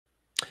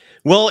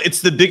Well,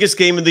 it's the biggest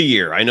game of the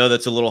year. I know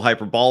that's a little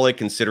hyperbolic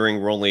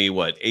considering we're only,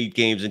 what, 8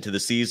 games into the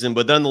season,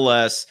 but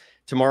nonetheless,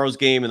 tomorrow's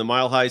game in the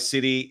Mile High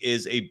City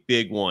is a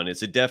big one.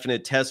 It's a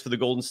definite test for the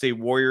Golden State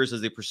Warriors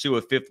as they pursue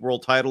a 5th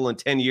world title in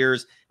 10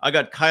 years. I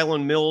got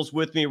Kylen Mills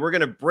with me. We're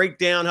going to break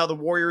down how the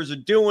Warriors are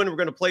doing. We're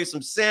going to play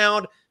some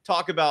sound,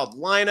 talk about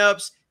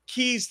lineups,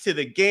 keys to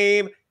the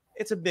game.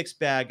 It's a mixed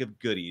bag of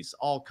goodies,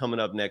 all coming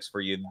up next for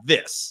you.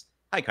 This,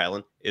 hi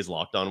Kylen, is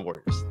Locked On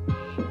Warriors.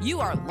 You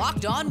are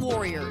Locked On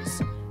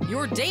Warriors,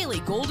 your daily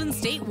Golden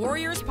State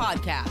Warriors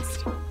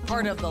podcast.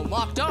 Part of the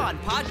Locked On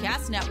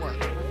Podcast Network,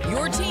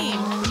 your team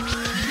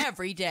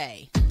every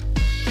day.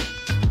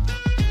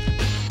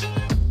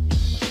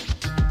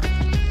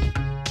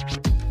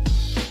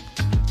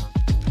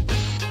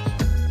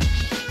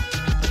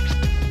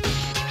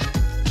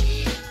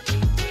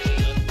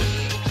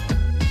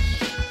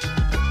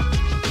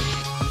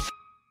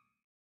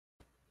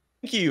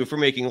 Thank you for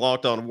making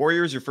Locked On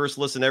Warriors your first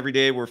listen every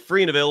day. We're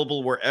free and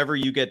available wherever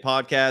you get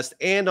podcasts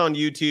and on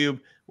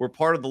YouTube. We're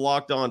part of the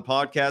Locked On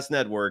Podcast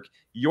Network,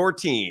 your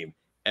team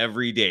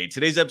every day.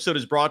 Today's episode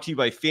is brought to you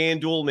by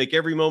FanDuel. Make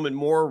every moment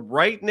more.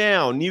 Right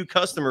now, new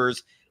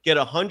customers get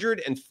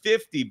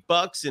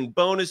 $150 in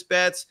bonus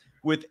bets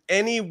with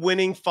any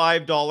winning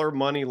 $5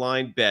 money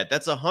line bet.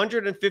 That's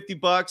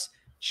 $150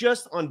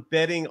 just on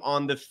betting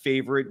on the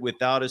favorite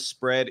without a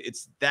spread.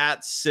 It's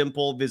that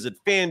simple. Visit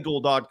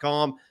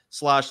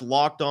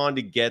FanDuel.com/LockedOn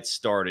to get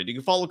started. You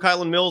can follow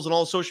Kylen Mills on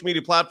all social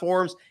media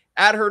platforms.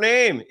 Add her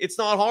name. It's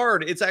not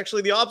hard. It's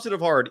actually the opposite of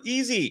hard.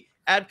 Easy.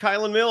 Add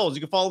Kylen Mills. You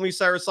can follow me,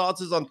 Cyrus,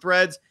 Saatsaz, on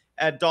Threads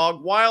at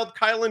Dog Wild.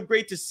 Kylen,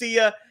 great to see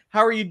you.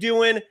 How are you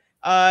doing?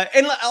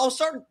 And I'll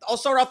start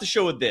off the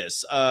show with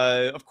this.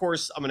 Of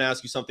course, I'm going to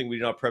ask you something we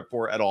did not prep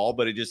for at all,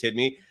 but it just hit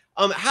me.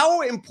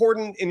 How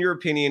important, in your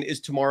opinion, is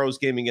tomorrow's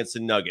game against the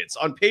Nuggets?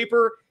 On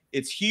paper,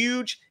 it's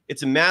huge.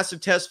 It's a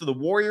massive test for the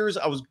Warriors.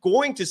 I was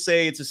going to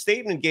say it's a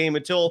statement game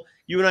until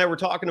you and I were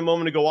talking a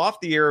moment ago off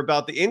the air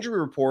about the injury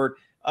report,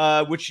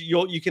 which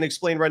you can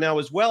explain right now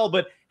as well.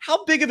 But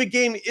how big of a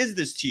game is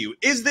this to you?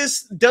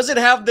 Does it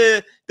have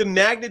the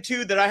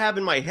magnitude that I have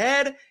in my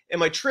head?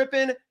 Am I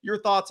tripping?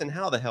 Your thoughts, and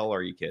how the hell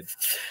are you, kid?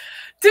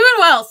 Doing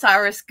well,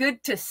 Cyrus.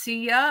 Good to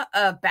see ya.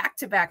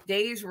 Back-to-back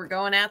days, we're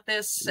going at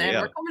this,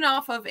 and we're coming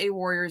off of a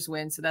Warriors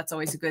win, so that's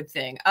always a good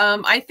thing.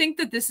 I think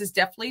that this is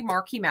definitely a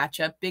marquee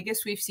matchup,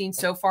 biggest we've seen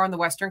so far in the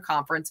Western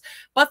Conference,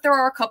 but there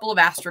are a couple of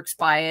asterisks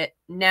by it.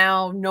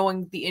 Now,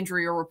 knowing the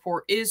injury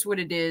report is what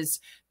it is,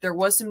 there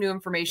was some new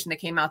information that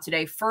came out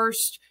today.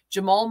 First,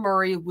 Jamal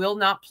Murray will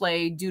not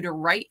play due to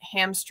right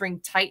hamstring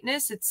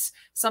tightness. It's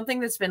something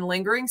that's been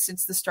lingering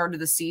since the start of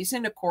the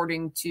season,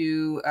 according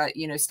to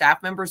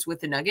staff members with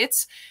the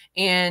Nuggets.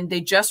 And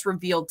they just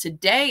revealed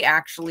today,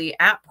 actually,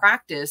 at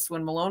practice,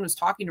 when Malone was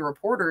talking to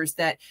reporters,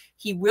 that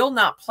he will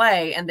not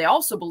play. And they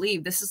also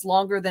believe this is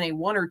longer than a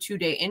 1 or 2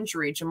 day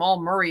injury.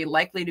 Jamal Murray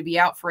likely to be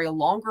out for a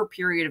longer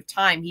period of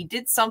time. He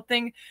did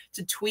something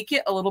to tweak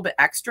it a little bit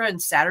extra in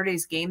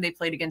Saturday's game they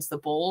played against the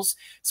Bulls.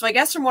 So I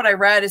guess from what I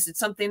read is it's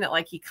something that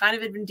he kind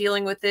of had been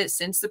dealing with it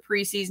since the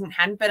preseason,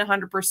 hadn't been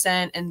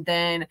 100%. And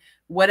then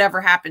whatever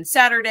happened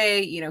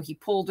Saturday, he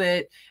pulled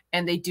it,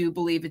 and they do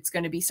believe it's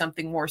going to be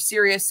something more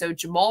serious. So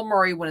Jamal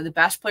Murray, one of the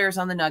best players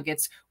on the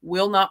Nuggets,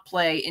 will not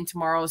play in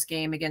tomorrow's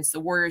game against the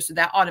Warriors. So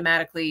that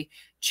automatically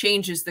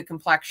changes the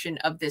complexion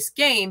of this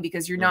game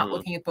because you're not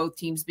looking at both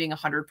teams being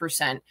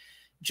 100%.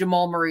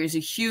 Jamal Murray is a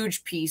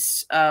huge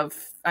piece of,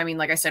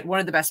 like I said, one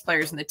of the best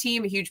players in the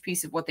team, a huge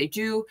piece of what they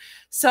do.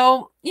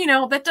 So,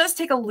 that does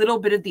take a little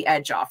bit of the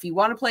edge off. You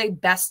want to play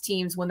best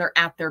teams when they're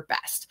at their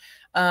best.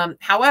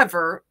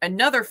 However,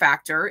 another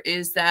factor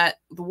is that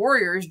the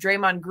Warriors,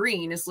 Draymond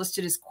Green, is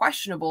listed as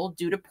questionable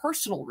due to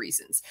personal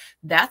reasons.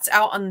 That's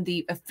out on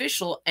the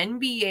official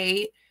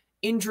NBA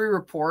injury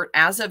report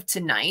as of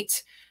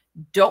tonight.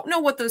 Don't know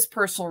what those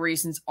personal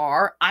reasons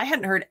are. I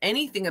hadn't heard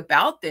anything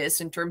about this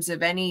in terms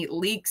of any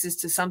leaks as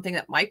to something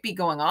that might be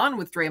going on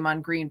with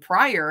Draymond Green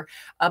prior,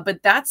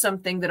 but that's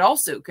something that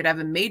also could have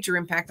a major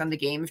impact on the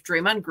game if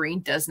Draymond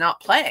Green does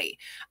not play.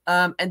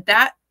 And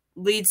that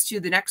leads to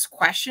the next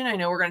question. I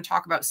know we're going to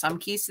talk about some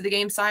keys to the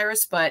game,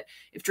 Cyrus, but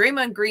if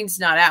Draymond Green's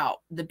not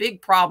out, the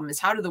big problem is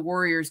how do the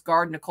Warriors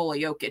guard Nikola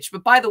Jokic?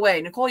 But by the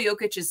way, Nikola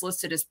Jokic is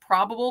listed as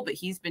probable, but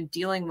he's been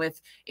dealing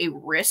with a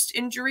wrist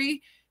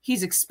injury.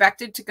 He's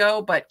expected to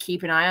go, but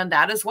keep an eye on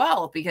that as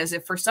well, because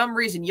if for some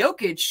reason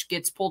Jokic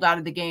gets pulled out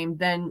of the game,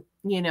 then,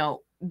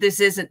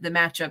 this isn't the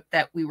matchup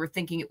that we were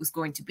thinking it was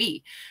going to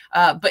be.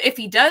 But if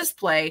he does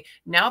play,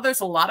 now there's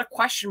a lot of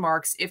question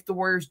marks if the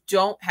Warriors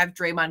don't have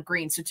Draymond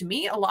Green. So to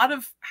me, a lot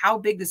of how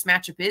big this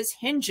matchup is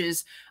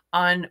hinges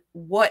on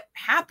what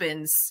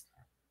happens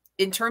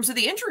in terms of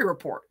the injury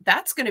report.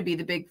 That's going to be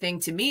the big thing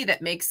to me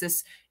that makes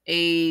this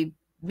a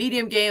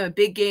medium game, a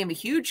big game, a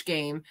huge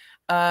game.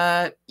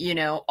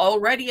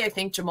 Already I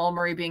think Jamal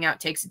Murray being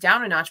out takes it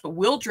down a notch, but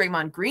will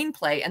Draymond Green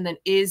play? And then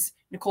is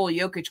Nikola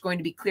Jokic going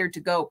to be cleared to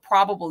go?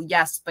 Probable,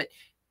 yes, but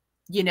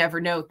you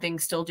never know.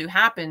 Things still do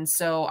happen.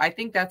 So I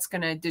think that's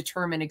going to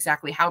determine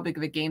exactly how big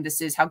of a game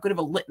this is, how good of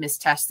a litmus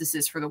test this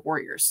is for the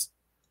Warriors.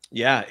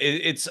 Yeah,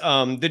 it's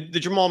the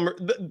Jamal,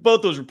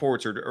 both those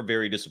reports are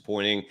very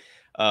disappointing.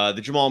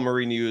 The Jamal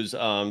Murray news,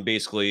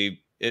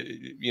 basically,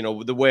 you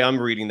know, the way I'm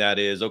reading that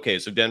is, okay,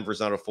 so Denver's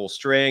not at full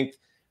strength.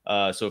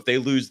 So if they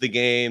lose the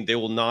game, they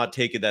will not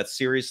take it that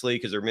seriously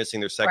because they're missing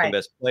their second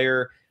best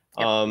player.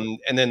 Yep.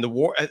 And then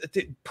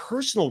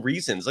personal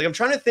reasons. Like, I'm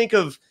trying to think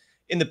of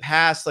in the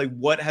past, like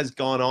what has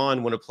gone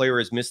on when a player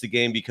has missed the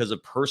game because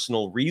of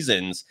personal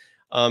reasons.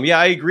 Yeah,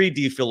 I agree,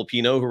 D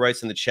Filipino, who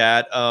writes in the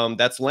chat.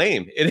 That's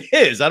lame. It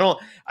is. I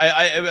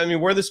mean,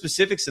 where are the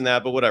specifics in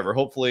that? But whatever.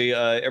 Hopefully,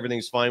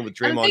 everything's fine with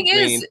Draymond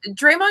Green. Green.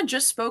 Draymond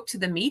just spoke to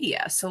the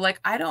media, so like,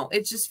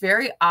 it's just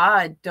very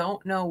odd.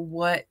 Don't know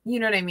what, you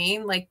know what I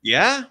mean? Like,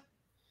 yeah,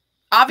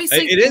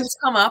 obviously things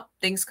come up.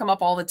 Things come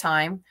up all the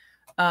time.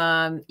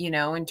 You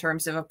know, in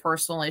terms of a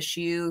personal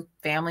issue,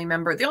 family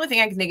member. The only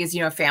thing I can think is,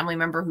 you know, a family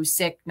member who's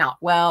sick, not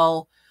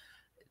well.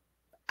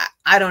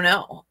 I don't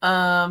know.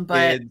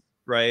 But. Kids,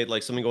 right,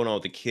 like something going on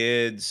with the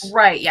kids,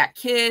 right? Yeah,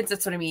 kids.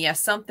 That's what I mean. Yeah,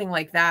 something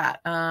like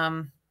that.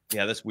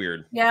 Yeah, that's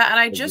weird. Yeah, and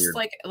I just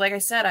like I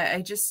said,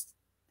 I just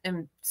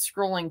am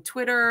scrolling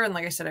Twitter, and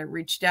like I said, I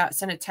reached out,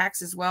 sent a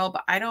text as well,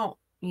 but I don't,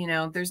 you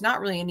know, there's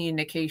not really any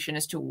indication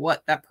as to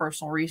what that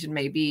personal reason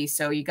may be.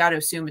 So you got to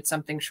assume it's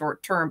something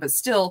short term, but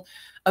still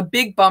a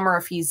big bummer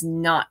if he's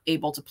not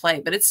able to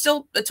play. But it's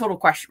still a total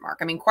question mark.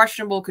 I mean,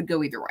 questionable could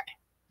go either way.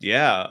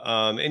 Yeah.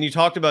 And you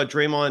talked about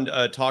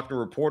Draymond talking to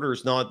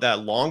reporters not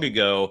that long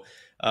ago.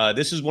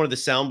 This is one of the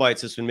sound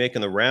bites that's been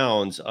making the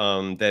rounds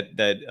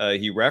that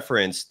he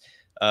referenced.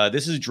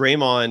 This is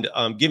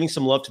Draymond giving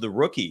some love to the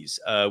rookies,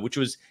 which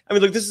was, I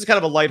mean, look, this is kind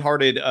of a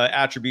lighthearted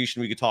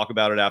attribution. We could talk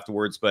about it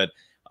afterwards, but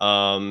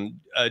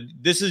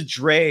this is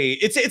Dre.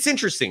 It's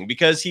interesting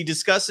because he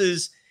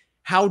discusses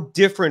how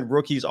different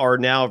rookies are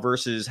now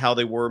versus how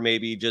they were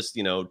maybe just,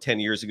 you know, 10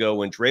 years ago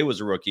when Dre was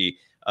a rookie.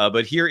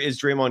 But here is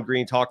Draymond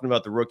Green talking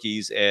about the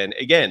rookies. And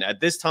again, at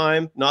this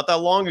time, not that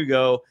long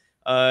ago,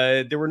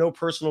 there were no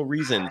personal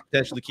reason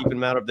potentially keeping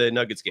him out of the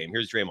Nuggets game.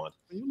 Here's Draymond.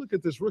 When you look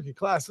at this rookie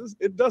class,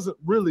 it doesn't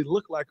really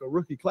look like a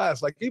rookie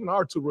class. Like even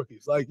our two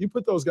rookies, like you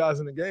put those guys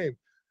in the game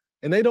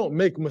and they don't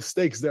make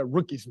mistakes that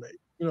rookies make,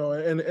 you know,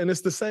 and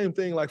it's the same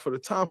thing like for the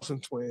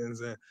Thompson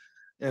twins and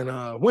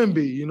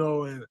Wemby, you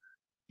know, and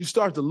you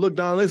start to look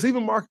down. There's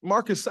even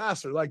Marcus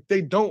Sasser, like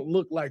they don't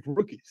look like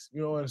rookies,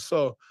 you know, and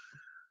so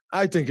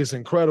I think it's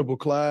incredible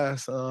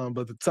class.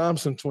 But the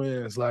Thompson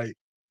twins, like,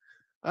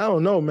 I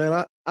don't know,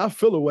 man. I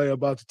feel a way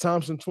about the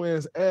Thompson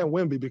twins and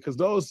Wemby because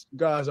those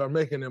guys are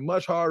making it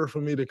much harder for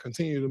me to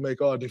continue to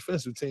make all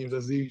defensive teams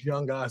as these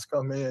young guys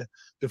come in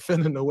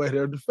defending the way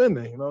they're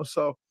defending, you know.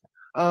 So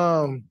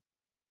I'm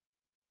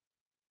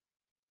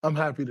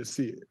happy to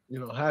see it, you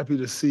know, happy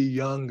to see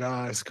young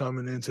guys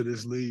coming into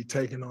this league,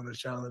 taking on the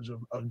challenge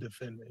of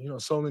defending. You know,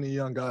 so many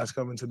young guys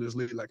come into this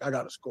league like, I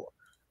got to score.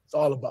 It's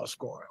all about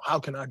scoring. How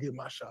can I get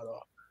my shot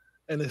off?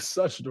 And it's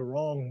such the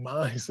wrong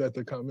mindset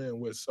to come in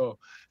with. So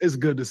it's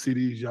good to see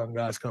these young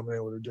guys coming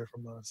in with a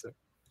different mindset.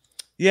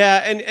 Yeah,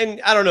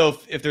 and I don't know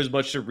if there's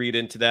much to read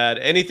into that.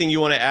 Anything you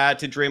want to add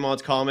to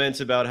Draymond's comments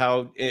about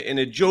how, in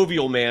a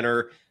jovial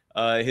manner,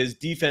 his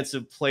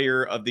defensive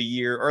player of the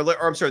year, or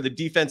I'm sorry,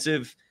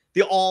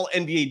 the all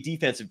NBA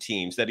defensive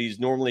teams that he's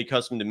normally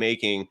accustomed to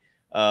making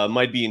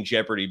might be in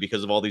jeopardy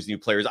because of all these new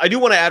players. I do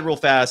want to add real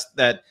fast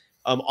that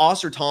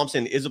Oscar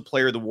Thompson is a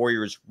player the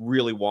Warriors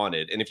really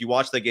wanted. And if you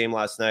watched that game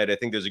last night, I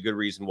think there's a good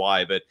reason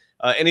why. But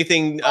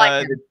anything you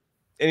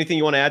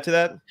want to add to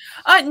that?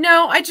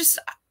 No,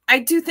 I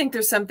do think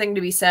there's something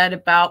to be said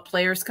about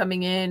players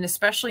coming in,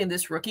 especially in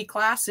this rookie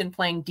class and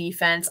playing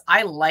defense.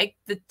 I like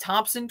the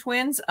Thompson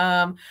twins.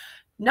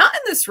 Not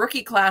in this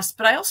rookie class,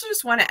 but I also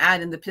just want to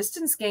add in the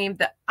Pistons game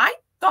that I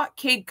thought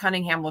Cade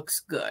Cunningham looks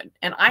good.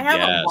 And I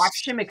haven't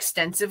watched him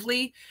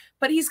extensively,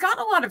 but he's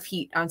gotten a lot of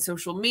heat on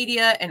social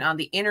media and on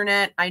the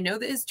internet. I know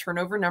that his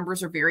turnover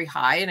numbers are very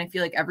high. And I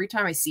feel like every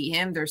time I see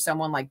him, there's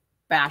someone like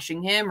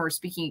bashing him or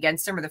speaking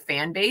against him, or the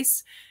fan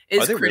base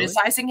is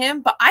criticizing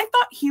him. But I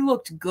thought he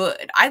looked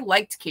good. I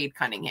liked Cade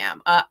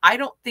Cunningham. I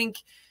don't think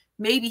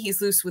maybe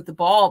he's loose with the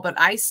ball, but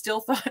I still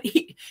thought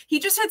he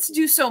just had to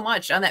do so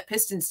much on that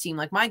Pistons team.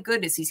 Like, my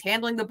goodness, he's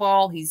handling the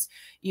ball. He's,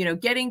 you know,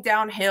 getting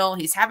downhill.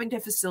 He's having to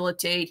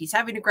facilitate. He's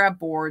having to grab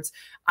boards.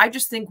 I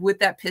just think with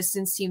that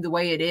Pistons team, the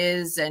way it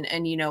is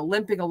and, you know,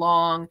 limping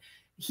along,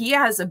 he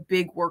has a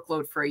big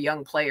workload for a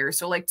young player.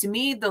 So, like, to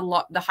me, the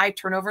high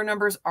turnover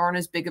numbers aren't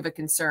as big of a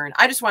concern.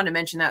 I just wanted to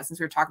mention that since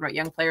we were talking about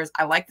young players.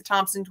 I like the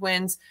Thompson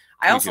twins.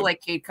 I also like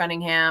Cade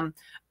Cunningham.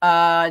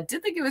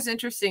 Did think it was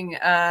interesting.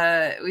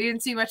 We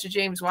didn't see much of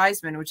James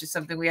Wiseman, which is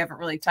something we haven't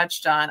really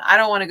touched on. I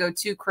don't want to go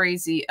too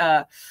crazy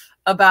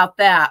about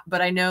that,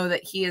 but I know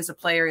that he is a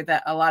player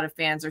that a lot of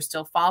fans are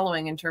still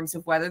following in terms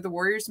of whether the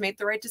Warriors made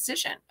the right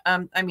decision.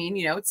 I mean,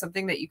 you know, it's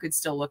something that you could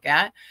still look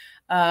at.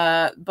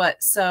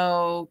 But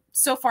so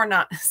far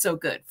not so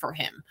good for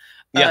him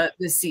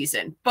this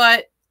season.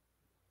 But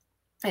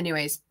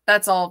anyways,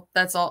 that's all.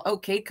 Oh,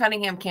 Cade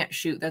Cunningham can't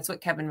shoot. That's what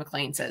Kevin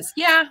McClain says.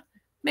 Yeah,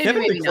 maybe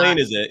Kevin maybe McClain not.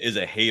 is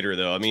a hater,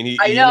 though. I mean, he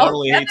I know, not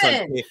only hates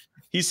on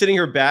He's sitting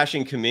here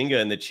bashing Kuminga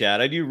in the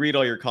chat. I do read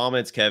all your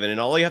comments, Kevin, and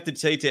all you have to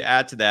say to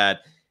add to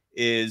that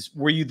is,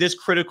 were you this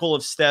critical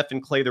of Steph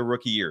and Clay their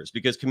rookie years?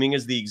 Because Kuminga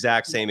is the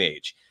exact same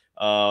age.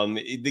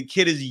 The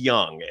kid is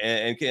young,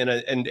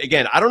 and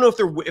again, I don't know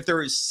if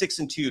they're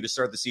 6-2 to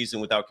start the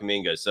season without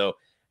Kuminga. So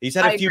he's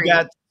had a few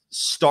bad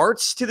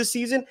starts to the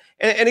season,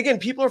 and again,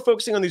 people are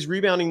focusing on these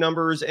rebounding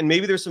numbers, and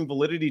maybe there's some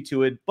validity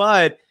to it.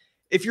 But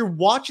if you're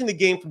watching the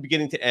game from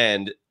beginning to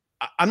end,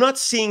 I'm not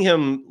seeing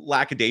him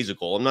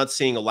lackadaisical. I'm not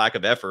seeing a lack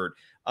of effort.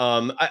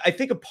 I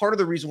think a part of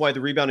the reason why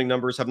the rebounding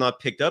numbers have not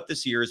picked up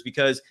this year is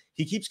because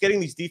he keeps getting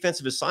these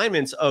defensive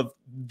assignments of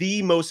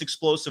the most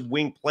explosive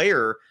wing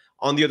player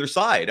on the other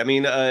side. I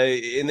mean,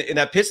 in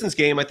that Pistons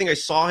game, I think I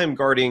saw him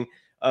guarding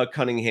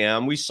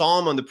Cunningham. We saw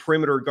him on the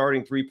perimeter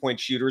guarding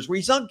three-point shooters, where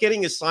he's not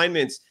getting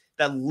assignments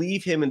that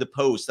leave him in the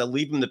post, that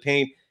leave him in the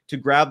paint to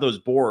grab those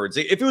boards.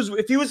 If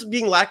he was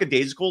being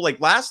lackadaisical, like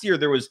last year,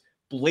 there was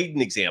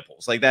blatant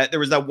examples like that. There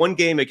was that one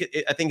game,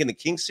 I think in the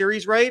Kings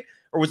series, right?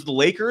 Or was it the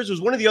Lakers? It was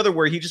one or the other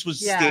where he just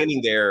was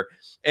standing there.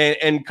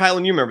 And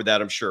Kylen, you remember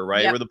that, I'm sure,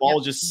 right? Where the ball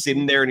was just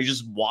sitting there and he's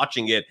just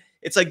watching it.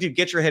 It's like, dude,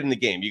 get your head in the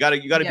game. You gotta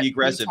be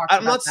aggressive.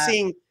 I'm not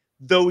seeing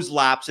those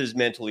lapses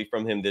mentally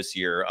from him this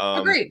year.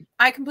 Agreed.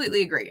 I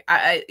completely agree.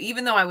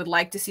 Even though I would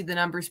like to see the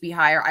numbers be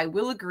higher, I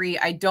will agree.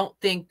 I don't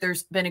think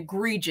there's been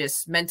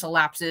egregious mental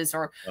lapses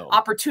or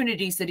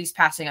opportunities that he's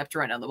passing up to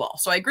run on the ball.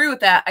 So I agree with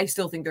that. I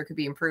still think there could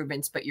be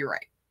improvements, but you're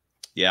right.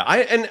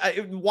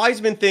 Yeah,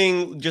 Wiseman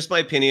thing, just my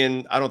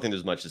opinion, I don't think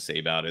there's much to say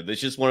about it.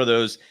 It's just one of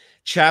those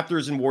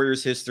chapters in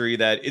Warriors history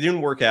that it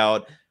didn't work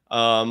out.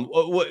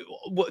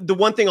 The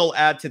one thing I'll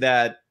add to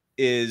that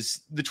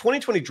is the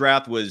 2020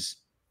 draft was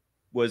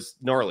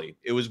gnarly.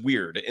 It was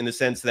weird in the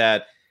sense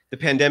that the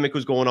pandemic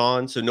was going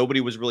on, so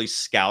nobody was really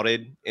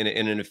scouted in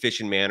an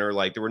efficient manner.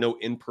 Like, there were no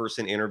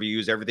in-person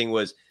interviews. Everything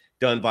was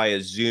done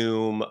via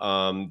Zoom.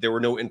 There were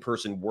no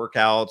in-person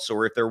workouts,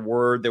 or if there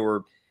were, they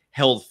were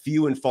held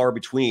few and far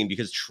between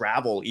because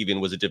travel even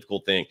was a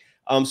difficult thing.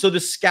 So the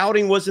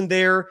scouting wasn't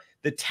there.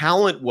 The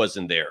talent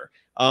wasn't there.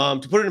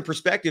 To put it in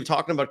perspective,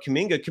 talking about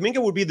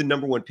Kuminga would be the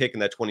 #1 pick in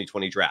that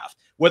 2020 draft.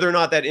 Whether or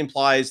not that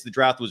implies the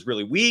draft was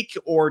really weak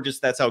or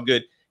just that's how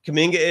good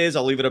Kuminga is,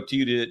 I'll leave it up to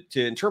you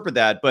to interpret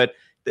that. But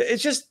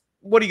it's just,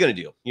 what are you going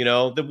to do? You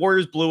know, the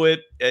Warriors blew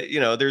it.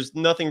 There's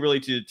nothing really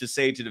to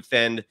say to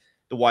defend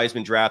the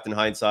Wiseman draft in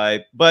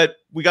hindsight. But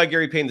we got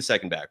Gary Payton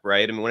II back,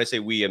 right? I mean, when I say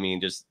we, I mean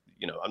just,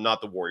 I'm not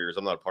the Warriors.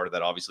 I'm not a part of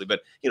that, obviously.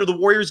 But, the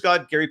Warriors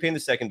got Gary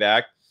Payton II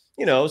back,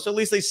 so at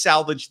least they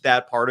salvaged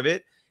that part of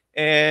it.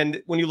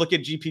 And when you look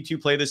at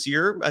GP2 play this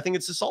year, I think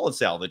it's a solid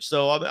salvage.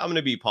 So I'm going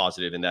to be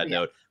positive in that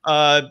note.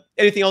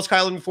 Anything else,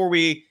 Kylen, before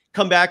we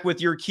come back with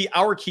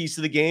our keys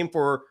to the game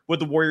for what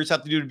the Warriors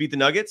have to do to beat the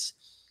Nuggets?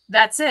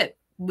 That's it.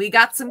 We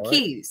got some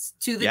keys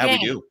to the game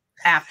we do.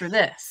 After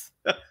this.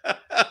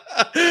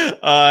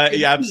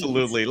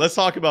 Absolutely. Let's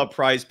talk about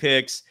Prize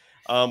Picks.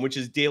 Which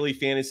is daily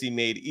fantasy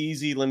made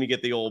easy. Let me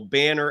get the old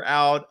banner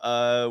out.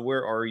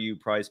 Where are you,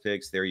 Prize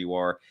Picks? There you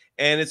are.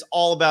 And it's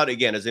all about,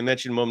 again, as I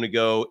mentioned a moment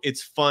ago,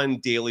 it's fun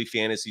daily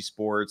fantasy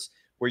sports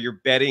where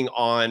you're betting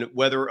on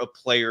whether a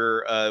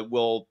player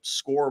will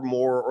score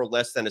more or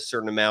less than a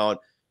certain amount,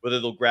 whether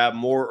they'll grab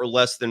more or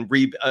less than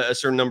a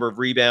certain number of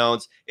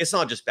rebounds. It's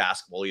not just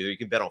basketball either. You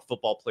can bet on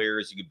football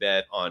players. You can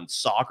bet on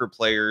soccer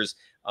players.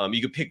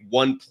 You could pick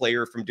one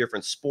player from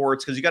different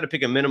sports because you got to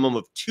pick a minimum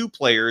of 2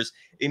 players,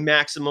 a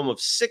maximum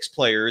of 6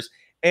 players.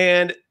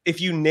 And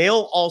if you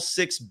nail all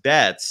 6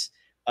 bets,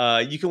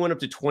 you can win up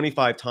to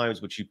 25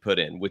 times what you put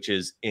in, which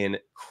is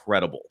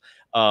incredible.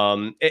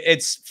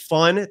 It's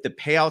fun. The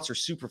payouts are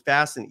super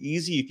fast and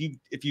easy.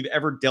 If you've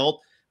ever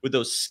dealt with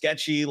those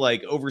sketchy,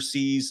 like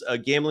overseas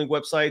gambling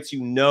websites,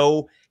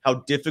 how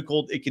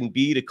difficult it can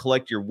be to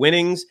collect your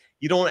winnings.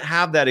 You don't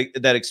have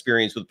that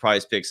experience with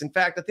Prize Picks. In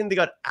fact, I think they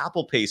got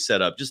Apple Pay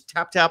set up. Just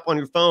tap on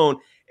your phone,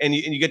 and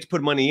you get to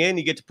put money in.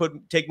 You get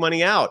to take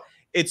money out.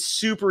 It's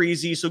super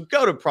easy. So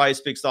go to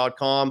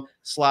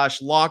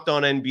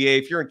prizepicks.com/LockedOnNBA.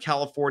 If you're in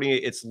California,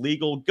 it's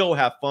legal. Go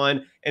have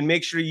fun, and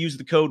make sure to use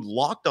the code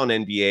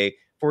LockedOnNBA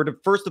for the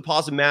first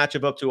deposit match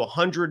of up to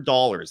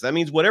 $100. That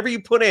means whatever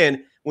you put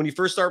in when you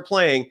first start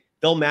playing,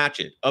 they'll match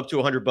it up to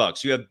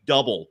 $100. You have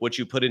double what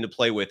you put in to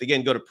play with.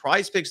 Again, go to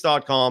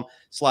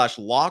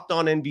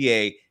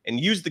prizepicks.com/LockedOnNBA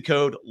and use the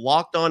code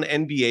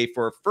LockedOnNBA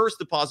for a first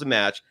deposit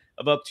match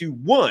of up to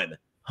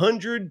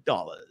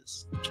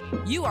 $100.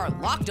 You are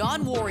Locked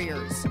On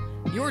Warriors,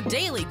 your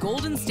daily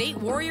Golden State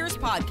Warriors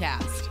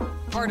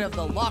podcast. Part of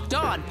the Locked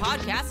On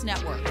Podcast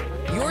Network,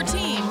 your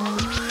team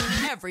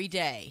every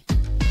day.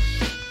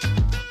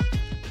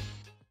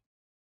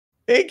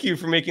 Thank you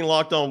for making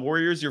Locked On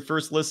Warriors your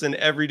first listen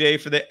every day.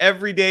 For the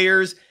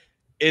everydayers,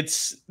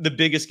 it's the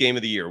biggest game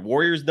of the year.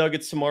 Warriors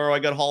Nuggets tomorrow. I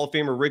got Hall of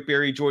Famer Rick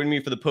Barry joining me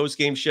for the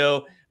post-game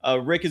show.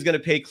 Rick is going to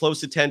pay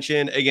close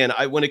attention. Again,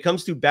 when it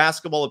comes to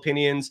basketball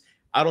opinions,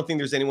 I don't think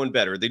there's anyone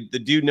better. The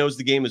dude knows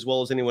the game as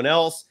well as anyone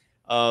else.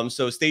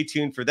 So stay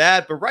tuned for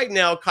that. But right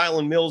now,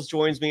 Kylen Mills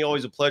joins me.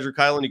 Always a pleasure,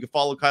 Kylen. You can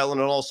follow Kylen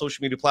on all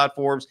social media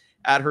platforms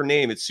at her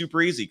name. It's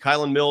super easy.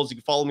 Kylen Mills. You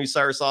can follow me,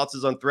 Cyrus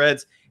Saatsaz, on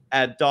Threads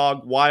at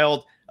Dog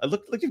Wild.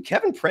 Look at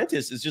Kevin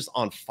Prentice is just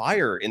on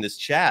fire in this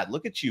chat.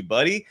 Look at you,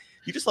 buddy.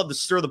 You just love to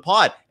stir the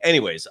pot.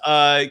 Anyways,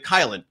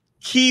 Kylen,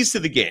 keys to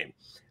the game.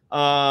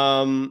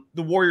 The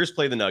Warriors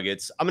play the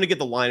Nuggets. I'm going to get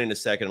the line in a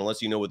second,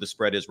 unless you know what the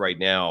spread is right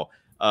now.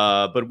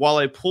 But while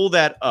I pull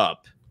that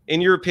up, in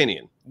your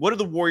opinion, what do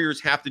the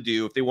Warriors have to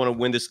do if they want to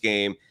win this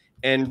game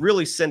and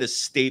really send a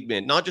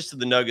statement, not just to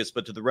the Nuggets,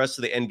 but to the rest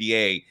of the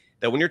NBA,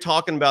 that when you're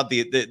talking about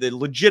the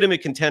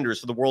legitimate contenders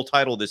for the world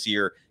title this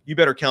year, you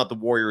better count the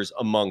Warriors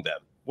among them?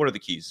 What are the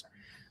keys?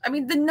 I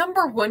mean, the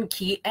number one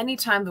key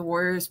anytime the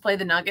Warriors play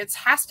the Nuggets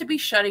has to be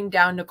shutting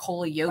down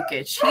Nikola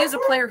Jokic. He is a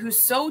player who's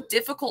so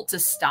difficult to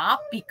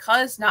stop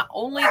because not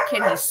only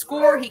can he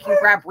score, he can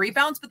grab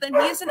rebounds, but then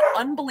he is an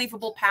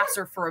unbelievable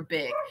passer for a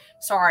big.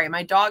 Sorry,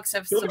 my dogs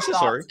have some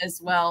thoughts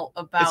as well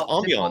about it's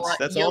ambiance.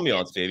 That's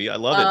ambiance, baby. I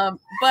love it.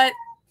 But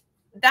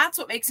that's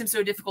what makes him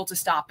so difficult to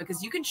stop,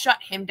 because you can shut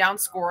him down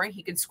scoring.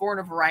 He can score in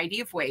a variety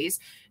of ways.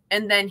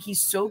 And then he's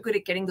so good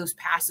at getting those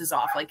passes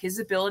off. Like, his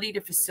ability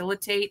to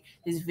facilitate,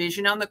 his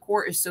vision on the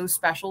court is so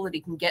special that he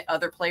can get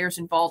other players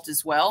involved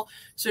as well.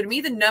 So to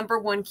me, the number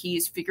one key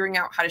is figuring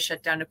out how to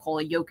shut down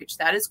Nikola Jokic.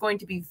 That is going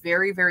to be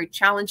very, very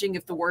challenging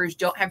if the Warriors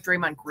don't have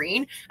Draymond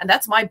Green. And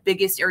that's my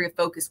biggest area of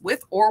focus,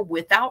 with or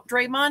without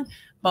Draymond.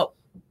 But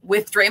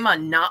with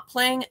Draymond not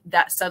playing,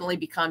 that suddenly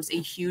becomes a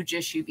huge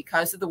issue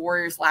because of the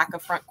Warriors' lack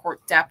of front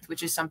court depth,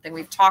 which is something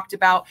we've talked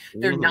about.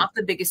 They're not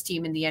the biggest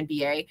team in the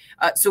NBA.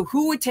 So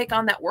who would take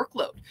on that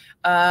workload?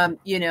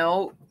 You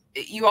know,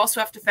 you also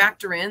have to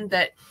factor in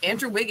that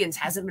Andrew Wiggins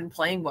hasn't been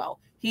playing well.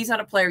 He's not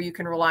a player you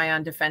can rely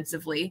on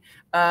defensively,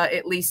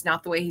 at least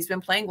not the way he's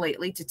been playing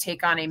lately, to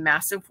take on a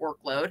massive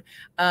workload.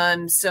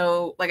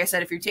 So like I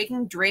said, if you're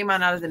taking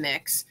Draymond out of the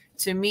mix,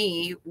 to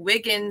me,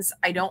 Wiggins,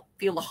 I don't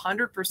feel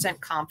 100%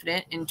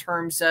 confident in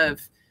terms of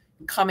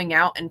coming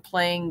out and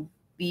playing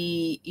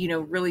the, you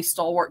know, really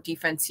stalwart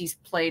defense he's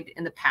played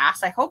in the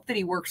past. I hope that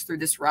he works through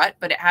this rut,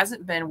 but it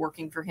hasn't been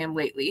working for him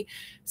lately.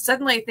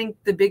 Suddenly, I think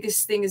the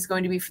biggest thing is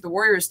going to be for the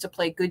Warriors to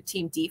play good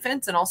team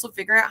defense and also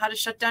figure out how to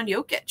shut down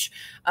Jokic.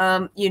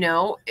 You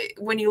know,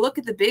 when you look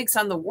at the bigs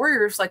on the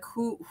Warriors, like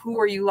who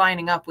are you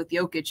lining up with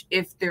Jokic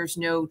if there's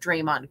no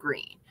Draymond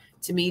Green?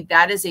 To me,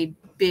 that is a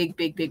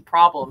big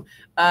problem.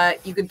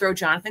 You can throw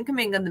Jonathan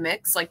Kuminga in the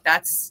mix. Like,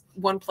 that's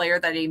one player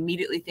that I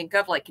immediately think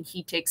of. Like, can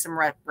he take some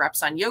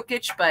reps on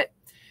Jokic? But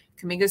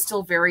Kuminga's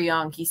still very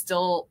young. He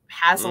still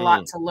has a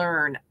lot to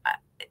learn.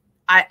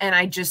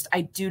 I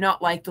do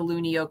not like the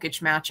Looney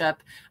Jokic matchup.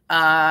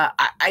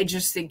 I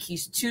just think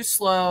he's too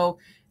slow.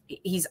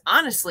 He's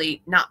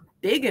honestly not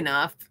big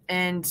enough.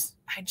 And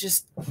I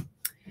just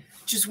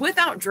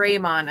without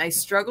Draymond, I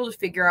struggle to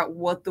figure out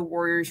what the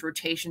Warriors'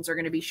 rotations are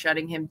going to be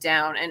shutting him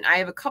down. And I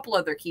have a couple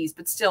other keys,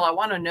 but still, I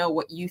want to know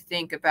what you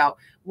think about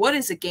what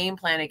is a game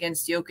plan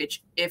against Jokic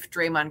if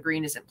Draymond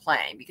Green isn't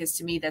playing, because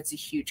to me, that's a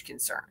huge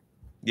concern.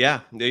 Yeah.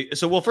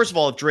 So, well, first of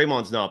all, if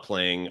Draymond's not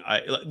playing,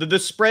 the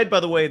spread,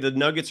 by the way, the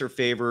Nuggets are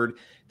favored.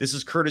 This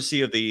is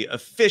courtesy of the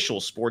official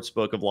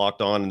sportsbook of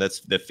Locked On, and that's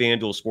the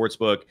FanDuel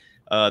Sportsbook.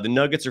 The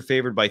Nuggets are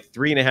favored by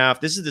 3.5.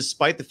 This is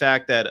despite the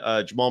fact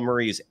that Jamal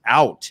Murray is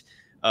out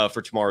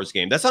for tomorrow's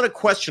game. That's not a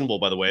questionable,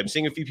 by the way. I'm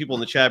seeing a few people in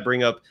the chat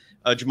bring up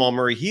Jamal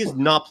Murray. He is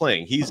not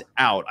playing. He's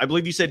out. I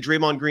believe you said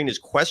Draymond Green is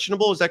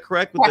questionable. Is that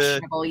correct?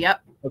 Questionable,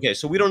 yep. Okay,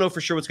 so we don't know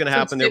for sure what's going to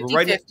happen there.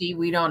 50-50,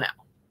 we don't know.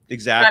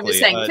 Exactly. But I'm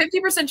just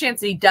saying, 50%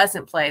 chance that he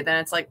doesn't play, then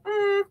it's like,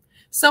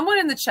 someone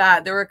in the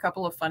chat, there were a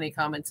couple of funny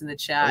comments in the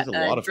chat.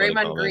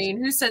 Draymond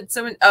Green, who said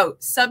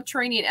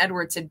Subterranean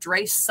Edward said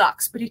Dre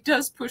sucks, but he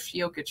does push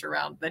Jokic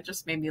around. That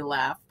just made me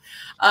laugh.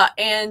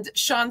 And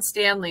Sean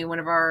Stanley, one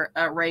of our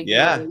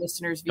regular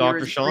listeners,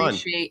 viewers,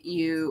 appreciate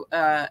you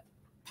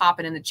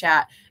popping in the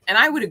chat. And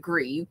I would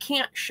agree. You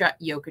can't shut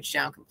Jokic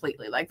down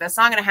completely. Like, that's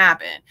not going to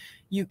happen.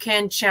 You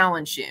can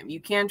challenge him. You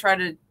can try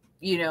to,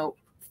 you know,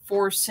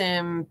 force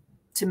him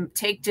to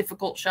take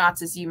difficult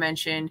shots, as you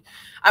mentioned.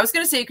 I was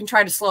going to say you can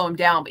try to slow him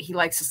down, but he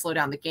likes to slow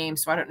down the game.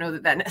 So I don't know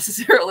that that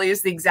necessarily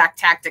is the exact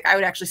tactic. I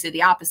would actually say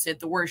the opposite.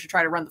 The Warriors should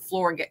try to run the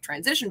floor and get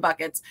transition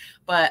buckets.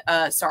 But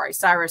sorry,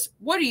 Cyrus,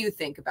 what do you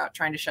think about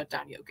trying to shut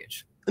down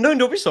Jokic? No,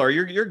 don't be sorry.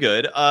 You're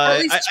good. At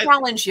least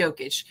challenge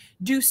Jokic.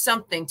 Do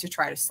something to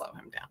try to slow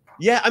him down.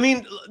 Yeah, I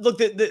mean, look,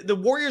 the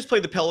Warriors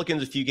played the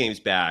Pelicans a few games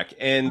back,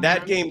 and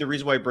that game, the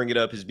reason why I bring it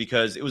up is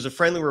because it was a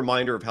friendly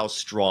reminder of how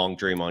strong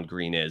Draymond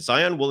Green is.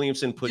 Zion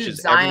Williamson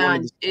pushes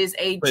everyone. Zion is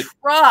a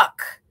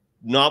truck.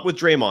 Not with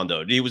Draymond,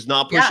 though. He was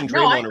not pushing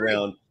Draymond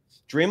around.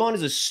 Draymond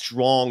is a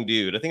strong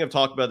dude. I think I've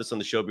talked about this on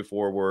the show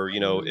before where, you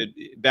know,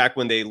 back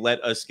when they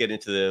let us get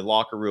into the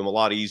locker room a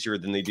lot easier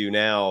than they do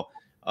now,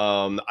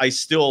 I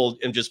still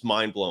am just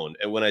mind blown.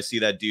 And when I see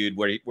that dude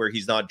where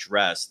he's not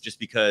dressed, just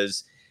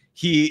because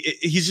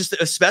he's just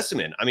a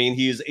specimen. I mean,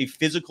 he is a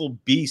physical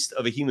beast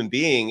of a human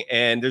being.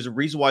 And there's a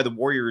reason why the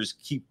Warriors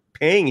keep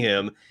paying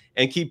him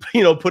and keep,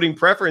 you know, putting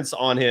preference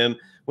on him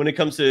when it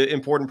comes to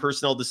important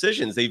personnel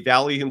decisions. They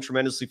value him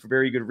tremendously for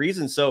very good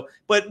reasons. So,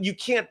 but you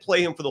can't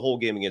play him for the whole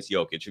game against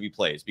Jokic if he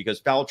plays,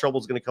 because foul trouble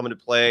is going to come into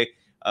play.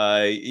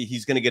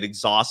 He's going to get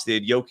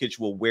exhausted. Jokic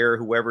will wear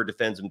whoever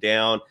defends him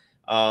down.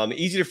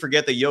 Easy to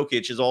forget that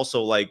Jokic is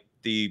also like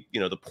the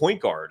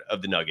point guard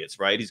of the Nuggets,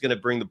 right? He's going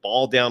to bring the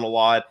ball down a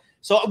lot.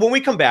 So when we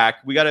come back,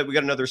 we got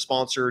another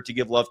sponsor to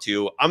give love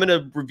to. I'm going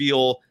to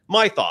reveal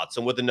my thoughts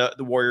on what the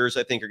Warriors,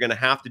 I think, are going to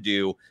have to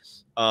do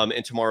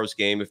in tomorrow's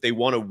game if they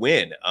want to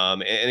win.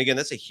 And again,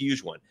 that's a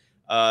huge one.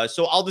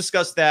 So I'll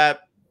discuss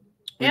that.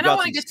 And I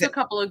want to get to a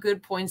couple of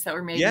good points that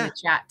were made in the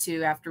chat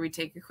too after we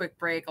take a quick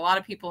break. A lot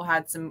of people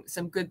had some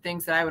good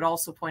things that I would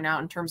also point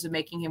out in terms of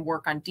making him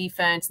work on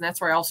defense. And that's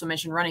where I also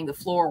mentioned running the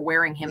floor,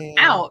 wearing him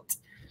out.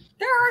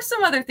 There are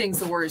some other things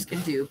the Warriors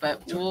can do,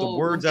 but the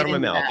words out of my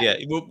mouth. Yeah,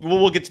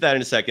 we'll get to that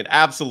in a second.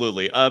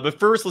 Absolutely. But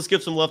first, let's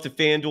give some love to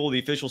FanDuel, the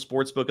official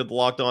sportsbook of the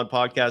Locked On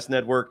Podcast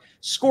Network.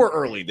 Score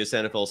early this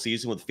NFL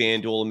season with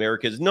FanDuel,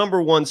 America's #1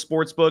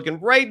 sportsbook.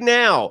 And right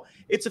now,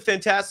 it's a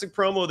fantastic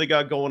promo they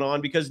got going on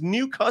because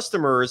new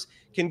customers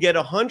can get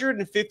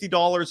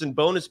 $150 in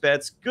bonus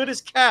bets, good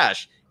as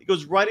cash. It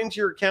goes right into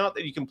your account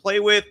that you can play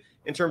with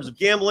in terms of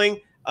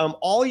gambling.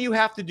 All you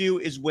have to do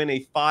is win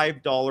a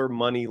 $5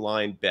 money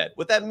line bet.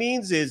 What that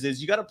means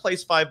is you got to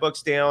place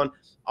 $5 down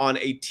on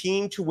a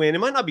team to win. It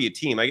might not be a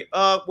team.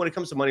 When it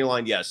comes to money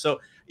line, yes.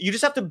 So you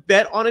just have to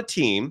bet on a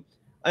team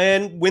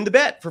and win the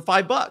bet for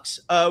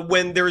 $5.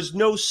 When there's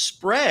no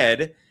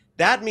spread,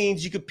 that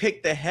means you could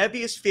pick the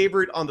heaviest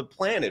favorite on the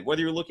planet,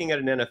 whether you're looking at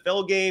an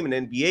NFL game, an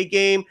NBA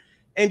game,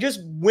 and just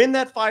win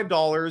that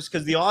 $5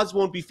 because the odds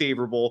won't be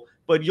favorable,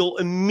 but you'll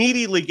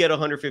immediately get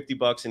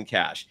 $150 in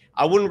cash.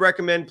 I wouldn't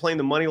recommend playing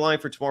the money line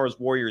for tomorrow's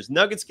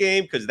Warriors-Nuggets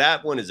game because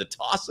that one is a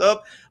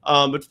toss-up.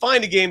 But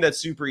find a game that's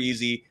super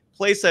easy,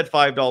 place that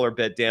 $5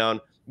 bet down,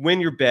 win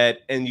your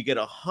bet, and you get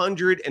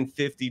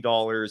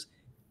 $150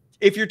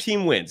 if your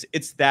team wins.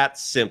 It's that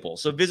simple.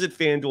 So visit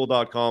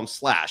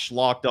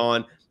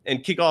FanDuel.com/lockedon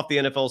and kick off the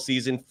NFL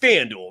season.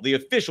 FanDuel, the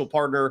official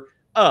partner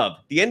of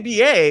the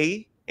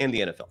NBA and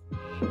the NFL.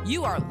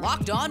 You are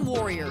Locked On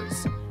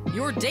Warriors,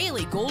 your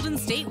daily Golden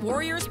State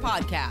Warriors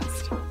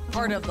podcast.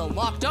 Part of the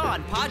Locked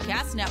On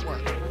Podcast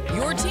Network,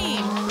 your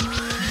team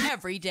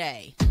every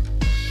day.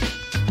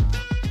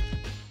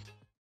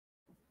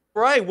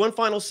 All right, one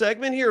final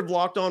segment here of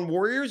Locked On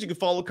Warriors. You can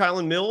follow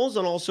Kylen Mills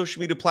on all social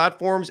media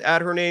platforms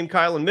at her name,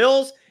 Kylen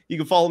Mills. You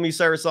can follow me,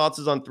 Cyrus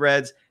Saatsaz, on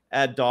Threads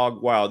at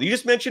Dog Wild. You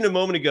just mentioned a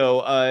moment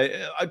ago,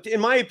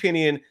 in my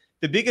opinion,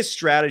 the biggest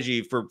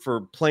strategy for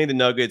playing the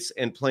Nuggets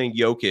and playing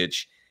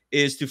Jokic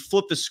is to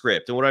flip the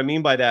script. And what I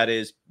mean by that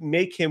is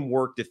make him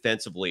work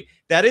defensively.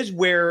 That is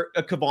where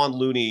a Kevon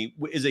Looney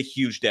is a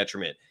huge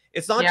detriment.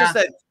 It's not just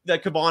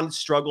that Kevon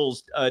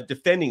struggles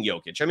defending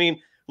Jokic. I mean,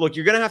 look,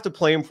 you're going to have to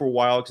play him for a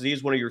while because he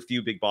is one of your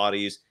few big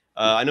bodies.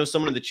 I know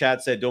someone in the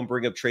chat said, don't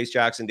bring up Trayce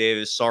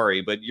Jackson-Davis.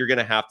 Sorry, but you're going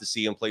to have to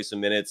see him play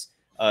some minutes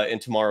in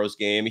tomorrow's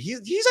game.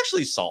 He's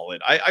actually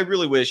solid. I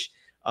really wish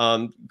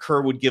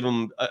Kerr would give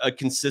him a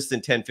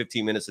consistent 10,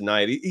 15 minutes a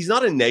night. He's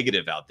not a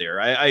negative out there.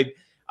 I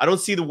don't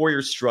see the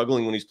Warriors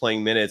struggling when he's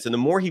playing minutes. And the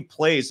more he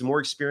plays, the more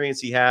experience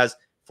he has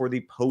for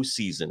the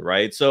postseason,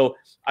 right? So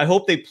I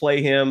hope they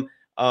play him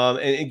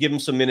and give him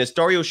some minutes.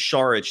 Dario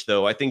Saric,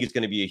 though, I think is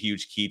going to be a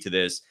huge key to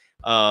this.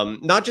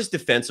 Not just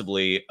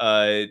defensively.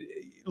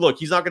 Look,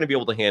 he's not going to be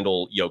able to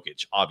handle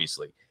Jokic,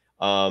 obviously.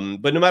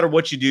 But no matter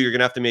what you do, you're going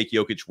to have to make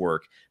Jokic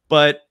work.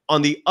 But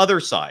on the other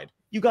side,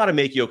 you got to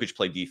make Jokic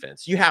play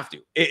defense. You have to.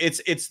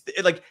 It's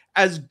like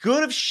as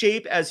good of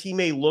shape as he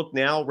may look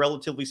now,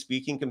 relatively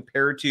speaking,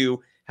 compared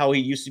to how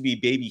he used to be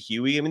Baby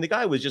Huey. I mean, the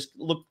guy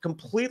looked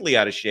completely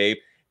out of shape.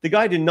 The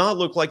guy did not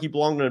look like he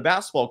belonged on a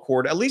basketball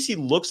court. At least he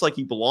looks like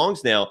he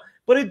belongs now.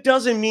 But it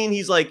doesn't mean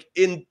he's like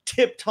in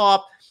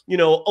tip-top,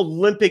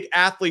 Olympic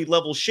athlete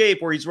level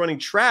shape where he's running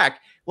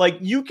track. Like,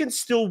 you can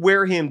still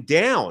wear him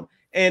down.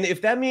 And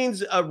if that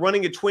means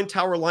running a twin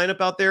tower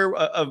lineup out there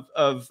of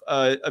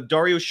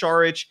Dario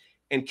Saric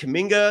and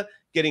Kuminga,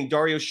 getting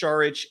Dario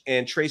Saric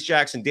and Trayce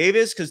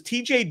Jackson-Davis, because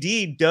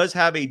TJD does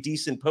have a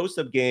decent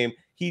post-up game.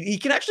 He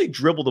can actually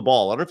dribble the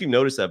ball. I don't know if you've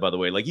noticed that, by the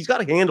way. Like, he's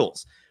got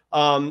handles.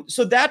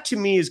 So that to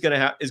me is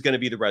gonna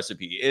be the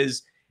recipe.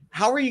 Is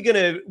how are you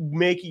gonna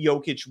make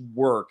Jokic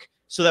work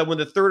so that when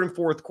the third and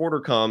fourth quarter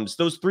comes,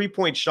 those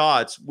 3-point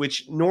shots,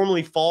 which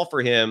normally fall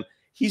for him,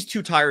 he's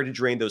too tired to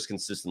drain those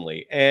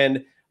consistently.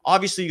 And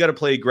obviously, you got to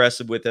play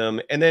aggressive with him.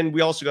 And then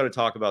we also got to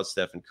talk about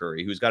Stephen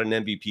Curry, who's got an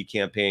MVP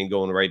campaign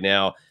going right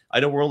now. I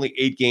know we're only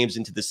 8 games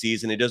into the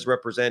season. It does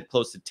represent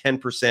close to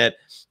 10%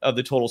 of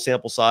the total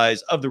sample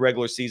size of the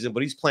regular season,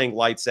 but he's playing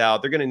lights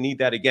out. They're going to need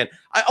that again.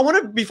 I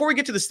want to, before we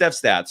get to the Steph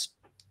stats,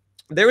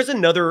 there is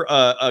another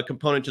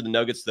component to the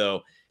Nuggets,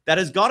 though, that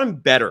has gotten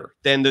better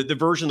than the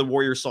version the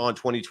Warriors saw in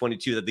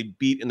 2022 that they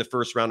beat in the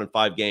first round in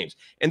 5 games.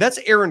 And that's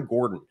Aaron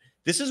Gordon.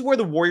 This is where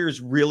the Warriors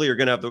really are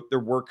going to have their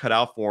work cut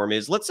out for him.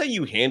 Is let's say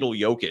you handle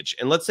Jokic,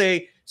 and let's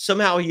say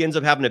somehow he ends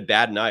up having a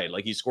bad night,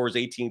 like he scores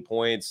 18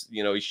 points,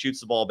 he shoots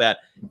the ball bad.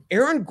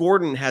 Aaron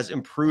Gordon has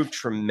improved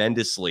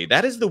tremendously.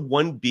 That is the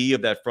 1B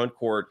of that front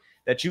court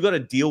that you got to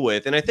deal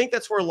with. And I think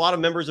that's where a lot of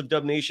members of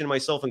Dub Nation,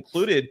 myself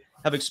included,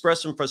 have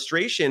expressed some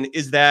frustration,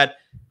 is that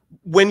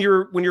when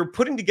you're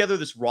putting together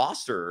this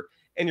roster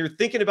and you're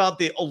thinking about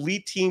the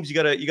elite teams you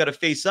gotta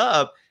face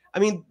up, I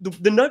mean,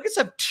 the Nuggets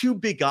have two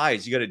big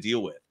guys you got to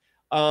deal with.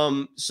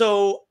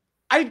 So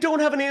I don't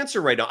have an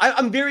answer right now.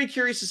 I'm very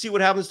curious to see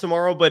what happens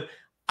tomorrow, but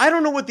I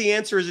don't know what the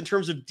answer is in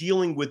terms of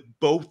dealing with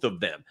both of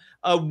them.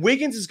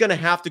 Wiggins is going to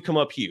have to come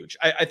up huge.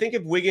 I think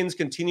if Wiggins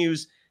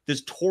continues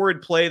this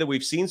torrid play that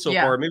we've seen so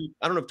far, maybe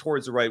I don't know if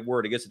torrid is the right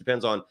word. I guess it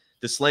depends on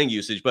the slang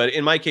usage, but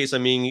in my case,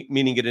 I'm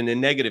meaning it in a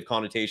negative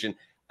connotation.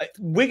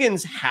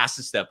 Wiggins has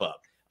to step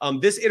up.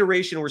 This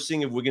iteration we're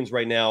seeing of Wiggins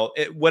right now,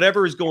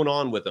 whatever is going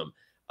on with him,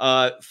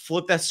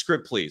 flip that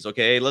script, please.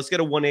 Okay, let's get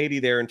a 180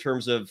 there in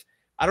terms of,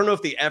 I don't know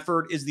if the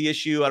effort is the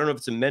issue. I don't know if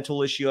it's a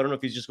mental issue. I don't know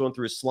if he's just going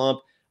through a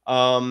slump.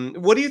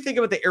 What do you think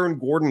about the Aaron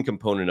Gordon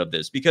component of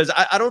this? Because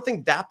I don't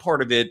think that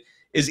part of it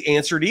is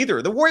answered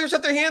either. The Warriors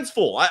have their hands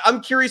full.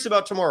 I'm curious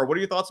about tomorrow. What are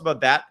your thoughts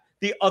about that?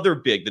 The other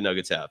big the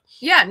Nuggets have.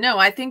 Yeah, no,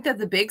 I think that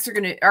the bigs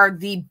are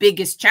the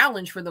biggest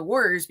challenge for the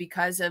Warriors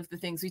because of the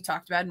things we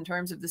talked about in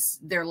terms of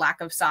their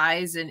lack of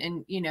size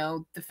and you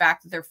know, the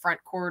fact that their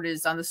front court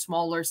is on the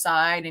smaller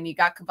side, and you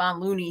got Kevon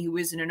Looney, who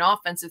isn't an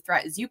offensive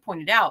threat, as you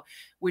pointed out,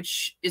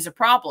 which is a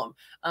problem.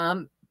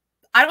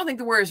 I don't think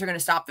the Warriors are going to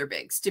stop their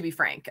bigs, to be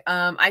frank.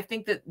 I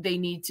think that they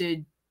need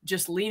to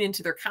just lean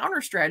into their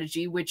counter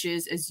strategy, which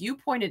is, as you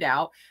pointed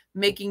out,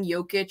 making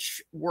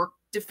Jokic work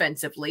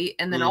defensively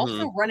and then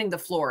also running the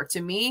floor.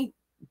 To me,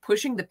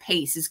 pushing the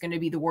pace is going to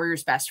be the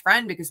Warriors' best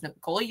friend because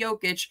Nikola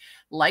Jokic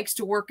likes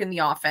to work in the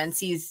offense.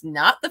 He's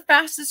not the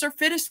fastest or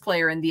fittest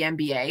player in the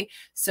NBA.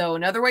 So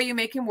another way you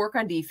make him work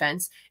on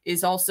defense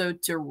is also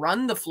to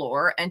run the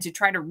floor and to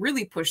try to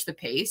really push the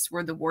pace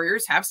where the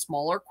Warriors have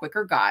smaller,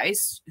 quicker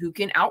guys who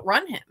can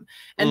outrun him.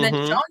 And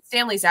then John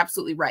Stanley's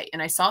absolutely right.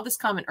 And I saw this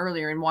comment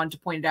earlier and wanted to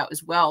point it out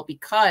as well,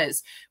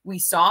 because we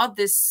saw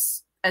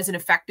this as an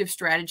effective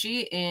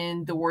strategy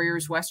in the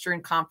Warriors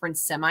Western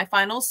Conference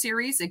semifinal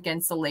series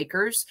against the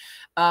Lakers.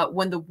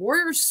 When the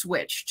Warriors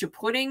switched to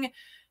putting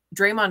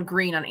Draymond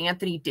Green on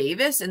Anthony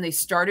Davis and they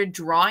started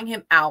drawing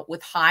him out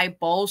with high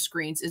ball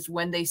screens, is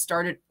when they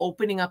started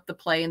opening up the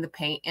play in the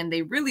paint, and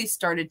they really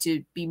started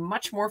to be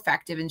much more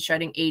effective in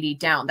shutting AD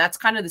down. That's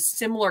kind of the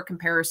similar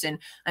comparison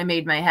I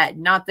made in my head.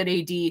 Not that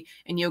AD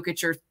and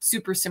Jokic are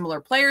super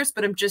similar players,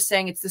 but I'm just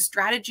saying it's the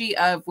strategy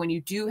of when you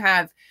do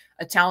have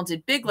a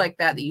talented big like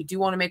that you do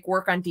want to make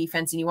work on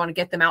defense and you want to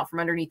get them out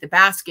from underneath the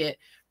basket,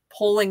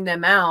 pulling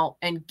them out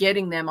and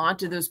getting them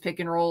onto those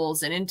pick and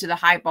rolls and into the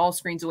high ball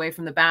screens away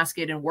from the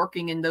basket and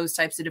working in those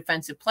types of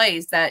defensive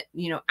plays that,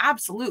 you know,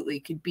 absolutely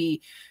could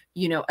be,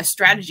 you know, a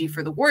strategy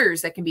for the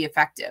Warriors that can be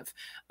effective.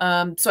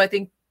 So I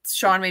think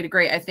Sean made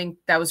I think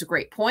that was a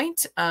great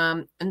point.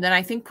 And then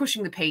I think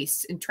pushing the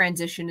pace in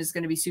transition is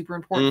going to be super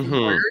important for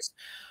the Warriors.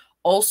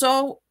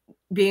 Also,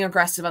 being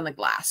aggressive on the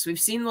glass. We've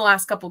seen the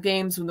last couple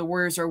games when the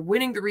Warriors are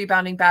winning the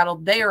rebounding battle,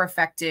 they are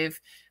effective.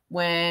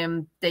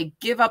 When they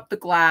give up the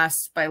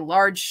glass by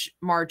large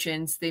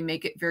margins, they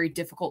make it very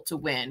difficult to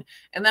win.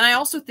 And then I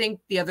also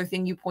think the other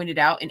thing you pointed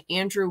out, and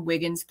Andrew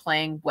Wiggins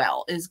playing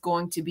well, is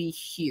going to be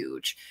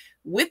huge.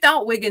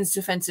 Without Wiggins'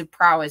 defensive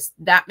prowess,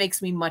 that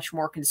makes me much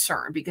more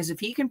concerned, because if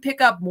he can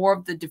pick up more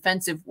of the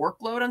defensive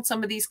workload on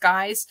some of these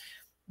guys,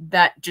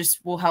 that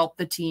just will help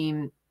the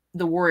team,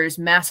 the Warriors,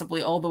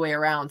 massively all the way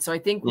around. So I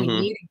think we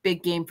need a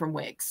big game from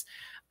Wiggs.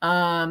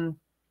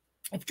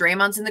 If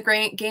Draymond's in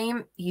the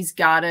game, he's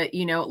got to,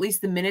 you know, at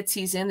least the minutes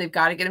he's in, they've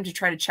got to get him to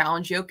try to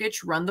challenge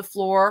Jokic, run the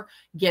floor,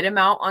 get him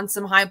out on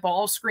some high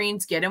ball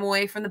screens, get him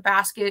away from the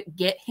basket,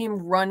 get him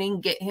running,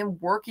 get him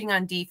working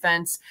on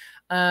defense.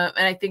 And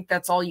I think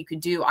that's all you can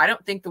do. I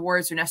don't think the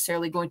Warriors are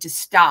necessarily going to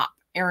stop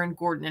Aaron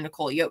Gordon and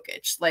Nikola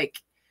Jokic.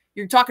 Like,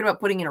 you're talking about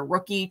putting in a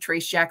rookie,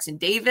 Trace Jackson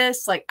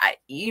Davis. Like,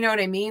 you know what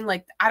I mean?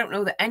 Like, I don't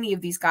know that any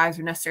of these guys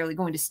are necessarily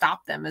going to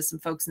stop them, as some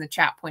folks in the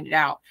chat pointed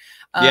out.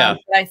 But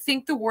I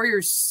think the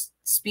Warriors'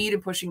 speed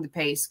and pushing the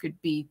pace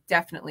could be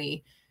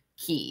definitely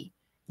key.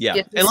 Yeah.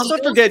 And let's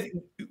not forget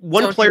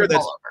one player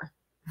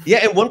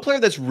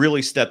that's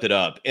really stepped it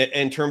up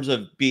in terms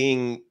of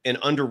being an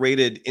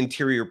underrated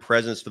interior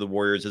presence for the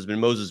Warriors has been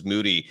Moses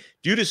Moody.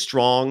 Dude is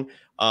strong.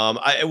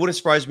 It wouldn't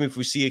surprise me if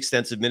we see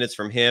extensive minutes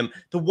from him.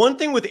 The one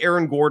thing with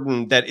Aaron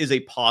Gordon that is a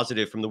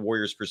positive from the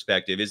Warriors'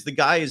 perspective is the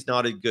guy is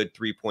not a good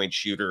three-point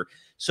shooter.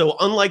 So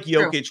unlike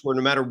Jokic, where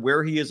no matter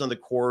where he is on the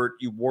court,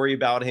 you worry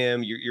about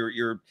him.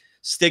 You're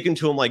sticking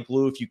to him like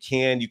glue if you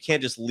can. You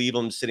can't just leave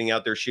him sitting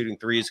out there shooting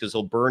threes because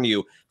he'll burn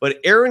you. But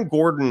Aaron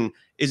Gordon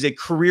is a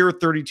career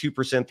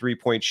 32%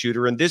 three-point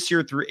shooter. And this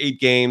year, through 8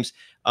 games,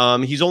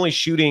 he's only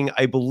shooting,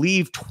 I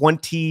believe,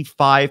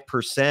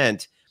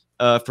 25%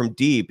 from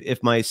deep,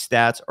 if my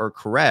stats are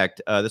correct.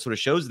 That's what it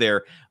shows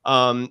there.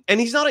 And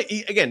he's not,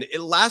 again,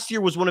 last year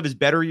was one of his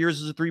better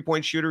years as a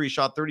three-point shooter. He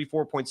shot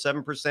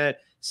 34.7%,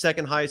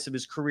 second highest of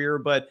his career.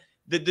 But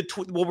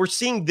what we're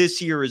seeing this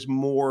year is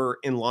more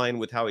in line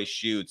with how he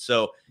shoots.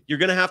 So you're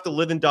going to have to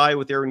live and die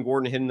with Aaron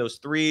Gordon hitting those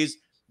threes.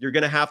 You're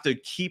going to have to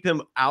keep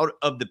him out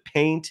of the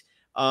paint.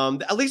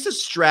 At least the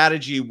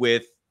strategy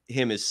with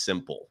him is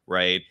simple,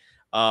 right?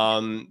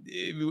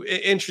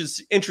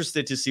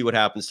 Interested to see what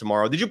happens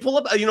tomorrow. Did you pull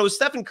up,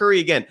 Stephen Curry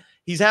again?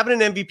 He's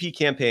having an MVP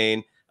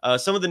campaign.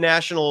 Some of the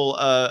national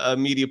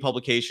media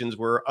publications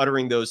were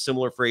uttering those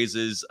similar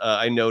phrases.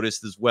 I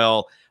noticed as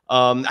well.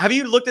 Have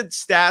you looked at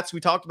stats? We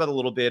talked about a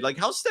little bit. Like,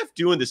 how's Steph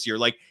doing this year?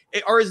 Like,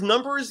 are his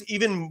numbers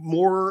even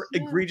more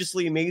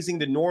egregiously amazing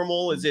than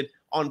normal? Is it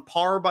on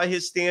par by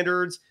his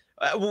standards?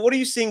 What are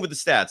you seeing with the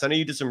stats? I know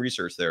you did some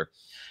research there,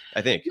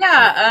 I think.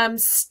 Yeah,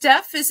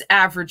 Steph is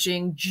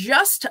averaging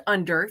just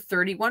under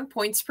 31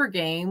 points per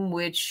game,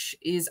 which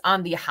is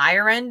on the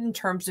higher end in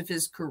terms of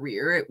his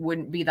career. It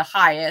wouldn't be the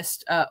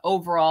highest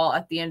overall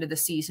at the end of the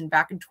season.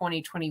 Back in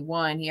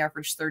 2021, he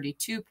averaged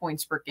 32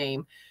 points per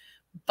game,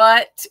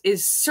 but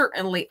is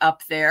certainly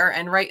up there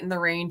and right in the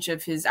range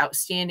of his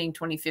outstanding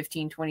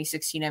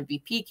 2015-2016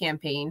 MVP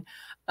campaign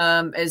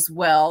as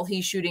well.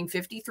 He's shooting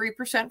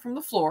 53% from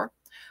the floor,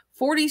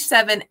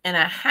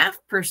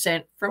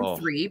 47.5% from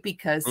three,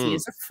 because he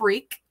is a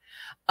freak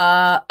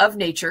of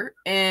nature,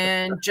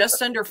 and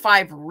just under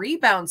 5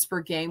 rebounds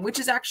per game, which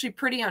is actually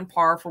pretty on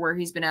par for where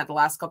he's been at the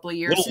last couple of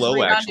years. His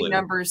rebounding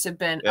numbers have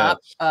been up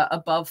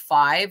above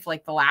 5,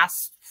 like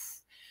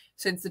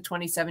since the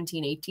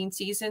 2017-18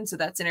 season. So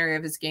that's an area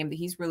of his game that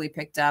he's really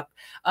picked up.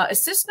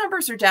 Assist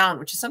numbers are down,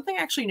 which is something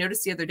I actually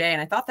noticed the other day,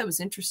 and I thought that was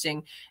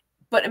interesting.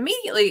 But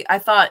immediately I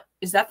thought,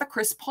 is that the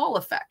Chris Paul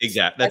effect?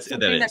 Exactly. That's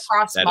something that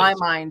crossed my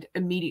mind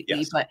immediately.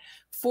 Yes. But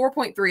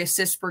 4.3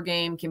 assists per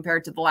game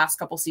compared to the last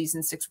couple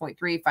seasons, 6.3,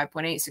 5.8,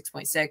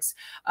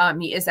 6.6.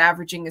 He is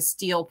averaging a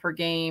steal per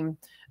game.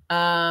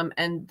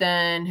 And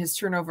then his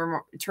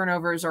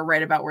turnovers are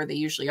right about where they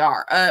usually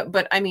are.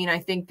 But I mean, I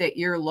think that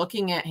you're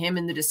looking at him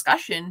in the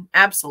discussion.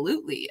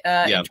 Absolutely.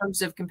 In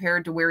terms of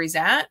compared to where he's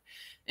at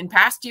in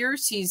past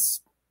years,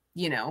 he's,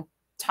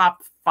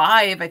 top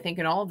 5, I think,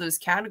 in all of those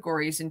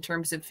categories in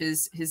terms of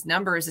his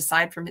numbers,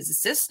 aside from his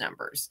assist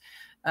numbers.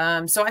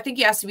 So I think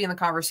he has to be in the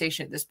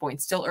conversation at this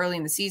point. Still early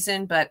in the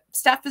season, but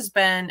Steph has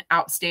been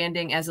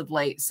outstanding as of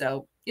late.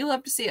 So you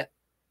love to see it.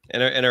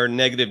 And our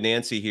negative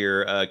Nancy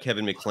here,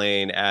 Kevin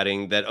McLean,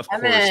 adding that,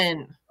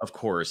 of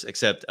course,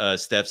 except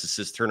Steph's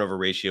assist turnover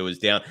ratio is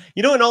down.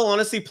 In all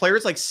honesty,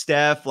 players like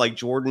Steph, like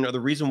Jordan, are the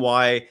reason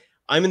why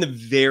I'm in the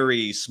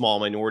very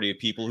small minority of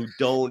people who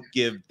don't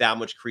give that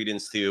much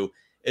credence to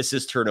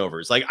assist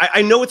turnovers. Like,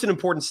 I know it's an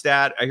important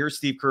stat. I hear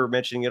Steve Kerr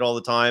mentioning it all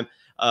the time.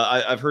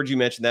 I've heard you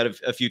mention that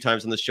a few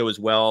times on the show as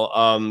well.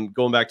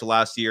 Going back to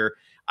last year,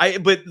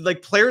 but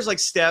like players like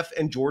Steph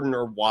and Jordan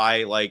are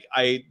why,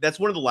 that's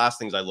one of the last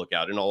things I look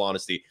at, in all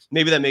honesty.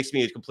 Maybe that makes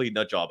me a complete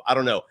nut job. I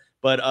don't know.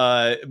 But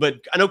I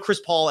know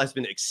Chris Paul has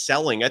been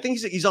excelling. I think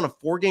he's on a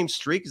 4-game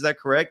streak. Is that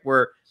correct?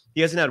 Where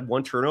he hasn't had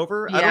 1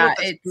 turnover? Yeah, I don't know if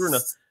that's true or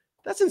not.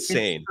 That's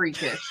insane.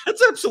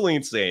 That's absolutely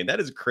insane. That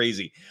is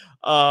crazy.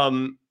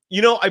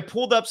 I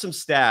pulled up some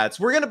stats.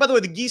 We're going to, by the way,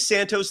 the Guy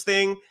Santos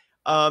thing.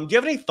 Do you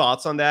have any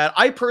thoughts on that?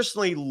 I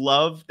personally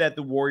love that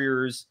the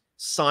Warriors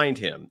signed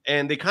him,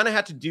 and they kind of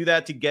had to do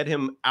that to get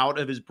him out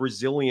of his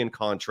Brazilian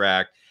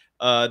contract.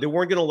 They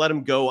weren't going to let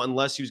him go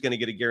unless he was going to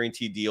get a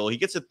guaranteed deal. He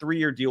gets a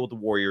 3-year deal with the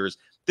Warriors.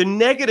 The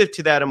negative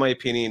to that, in my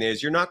opinion,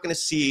 is you're not going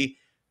to see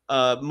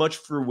much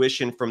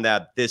fruition from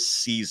that this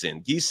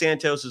season. Guy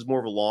Santos is more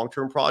of a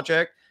long-term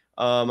project.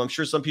 I'm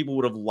sure some people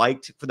would have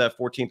liked for that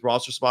 14th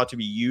roster spot to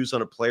be used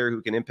on a player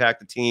who can impact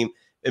the team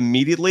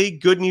immediately.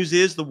 Good news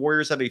is the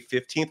Warriors have a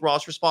 15th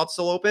roster spot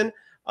still open.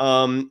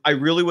 I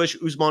really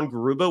wish Usman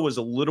Garuba was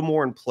a little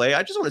more in play.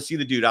 I just want to see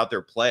the dude out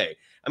there play.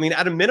 I mean,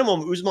 at a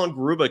minimum, Usman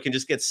Garuba can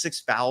just get 6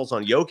 fouls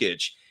on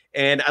Jokic,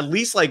 and at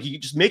least you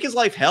just make his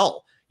life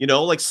hell.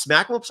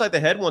 Smack him upside the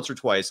head once or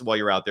twice while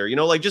you're out there.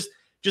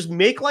 Just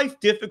make life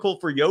difficult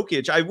for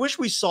Jokic. I wish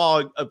we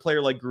saw a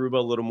player like Garuba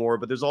a little more,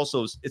 but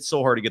it's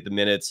so hard to get the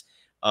minutes.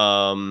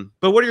 But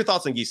what are your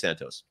thoughts on Guy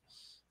Santos?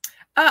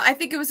 I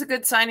think it was a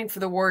good signing for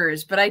the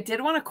Warriors, but I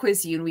did want to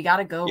quiz you, and we got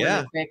to go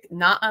real quick.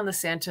 Not on the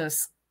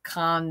Santos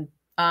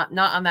not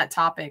on that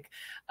topic.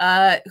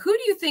 Who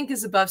do you think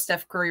is above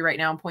Steph Curry right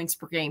now in points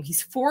per game?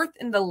 He's 4th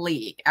in the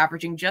league,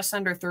 averaging just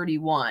under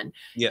 31.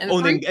 Yeah. And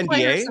the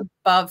NBA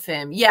above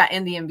him. Yeah,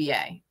 in the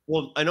NBA.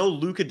 Well, I know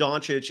Luka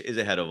Doncic is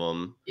ahead of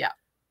him. Yeah.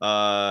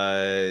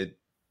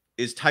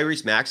 Is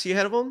Tyrese Maxey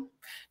ahead of him?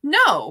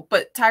 No,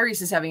 but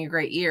Tyrese is having a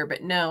great year.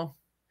 But no,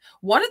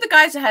 one of the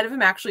guys ahead of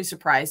him actually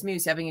surprised me. He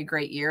was having a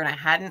great year, and I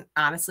hadn't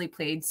honestly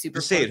paid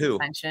super close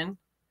attention.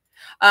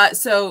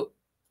 So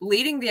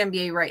leading the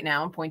NBA right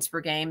now in points per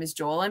game is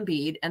Joel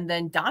Embiid, and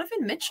then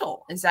Donovan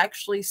Mitchell is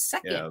actually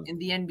second in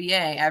the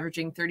NBA,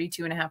 averaging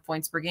 32.5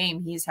 points per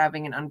game. He's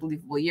having an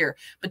unbelievable year.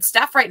 But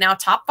Steph right now,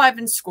 top 5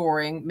 in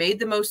scoring, made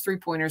the most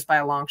 3-pointers by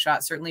a long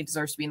shot, certainly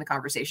deserves to be in the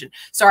conversation.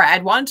 Sorry,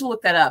 I'd wanted to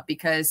look that up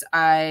because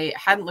I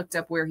hadn't looked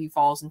up where he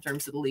falls in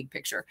terms of the league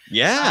picture.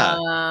 Yeah.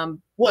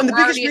 Well, and the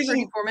biggest reason,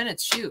 34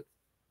 minutes, shoot.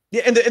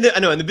 Yeah, I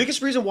know, and the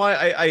biggest reason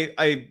why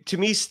I to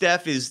me,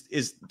 Steph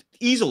is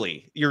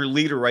easily your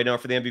leader right now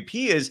for the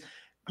MVP is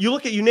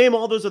you name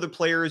all those other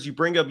players, you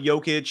bring up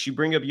Jokic, you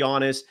bring up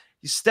Giannis.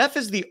 Steph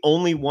is the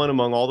only one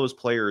among all those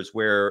players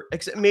where,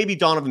 except maybe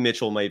Donovan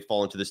Mitchell might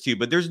fall into this too,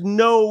 but there's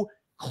no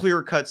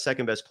clear-cut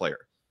second best player,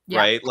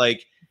 right?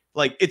 Like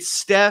it's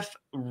Steph,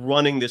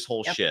 running this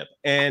whole ship,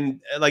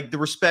 and like the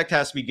respect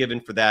has to be given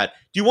for that.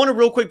 Do you want to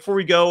real quick before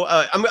we go?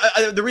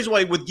 The reason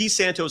why with Guy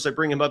Santos I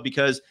bring him up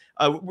because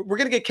we're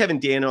gonna get Kevin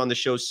Dana on the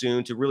show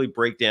soon to really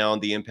break down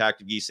the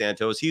impact of Guy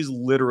Santos. He's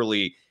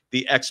literally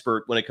the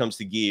expert when it comes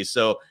to Guy.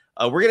 So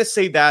we're gonna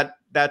save that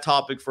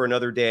topic for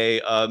another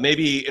day,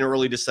 maybe in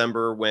early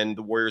December when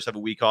the Warriors have a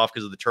week off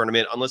because of the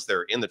tournament, unless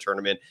they're in the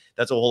tournament.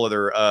 That's a whole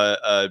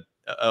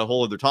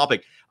other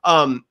topic.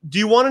 Do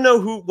you want to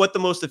know what the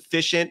most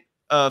efficient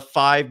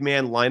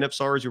 5-man lineups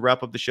are as you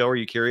wrap up the show? Are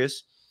you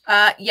curious?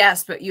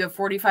 Yes, but you have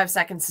 45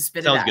 seconds to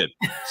spit it out. Sounds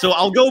good. So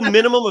I'll go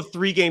minimum of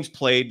 3 games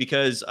played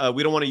because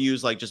we don't want to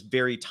use like just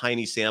very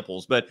tiny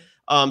samples. But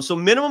so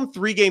minimum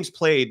 3 games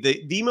played.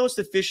 The most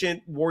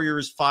efficient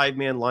Warriors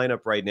 5-man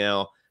lineup right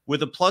now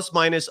with a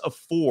plus-minus of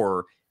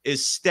 4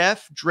 is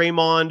Steph,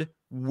 Draymond,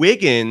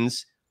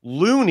 Wiggins,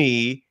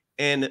 Looney,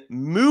 and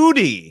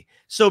Moody.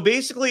 So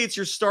basically it's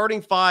your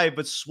starting 5,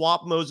 but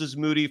swap Moses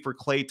Moody for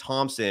Klay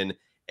Thompson,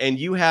 and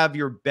you have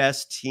your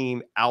best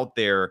team out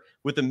there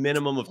with a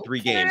minimum of 3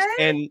 games,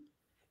 and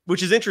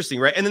which is interesting,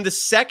 right? And then the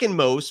second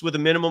most with a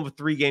minimum of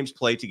 3 games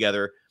played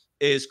together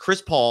is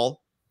Chris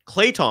Paul,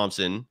 Klay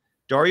Thompson,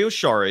 Dario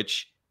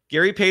Saric,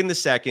 Gary Payton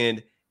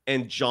II,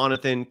 and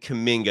Jonathan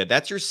Kuminga.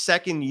 That's your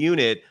second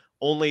unit,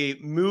 only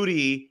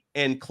Moody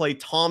and Klay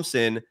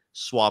Thompson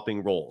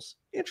swapping roles.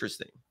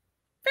 Interesting.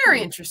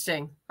 Very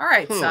interesting. All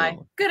right, Cy.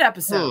 Good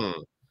episode.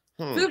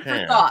 Food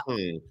for thought.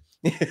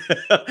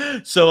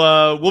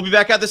 So we'll be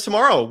back at this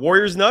tomorrow.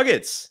 Warriors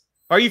Nuggets.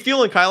 How are you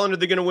feeling, Kylen? Are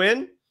they going to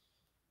win?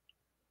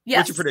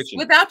 Yes. What's your prediction?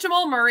 Without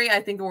Jamal Murray,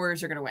 I think the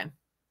Warriors are going to win.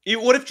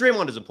 What if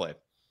Draymond doesn't play?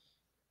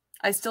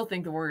 I still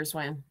think the Warriors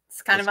win.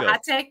 It's kind of a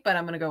hot take, but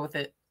I'm going to go with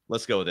it.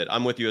 Let's go with it.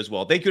 I'm with you as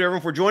well. Thank you to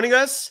everyone for joining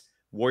us.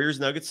 Warriors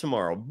Nuggets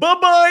tomorrow.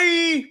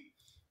 Bye-bye.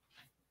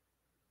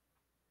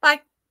 Bye.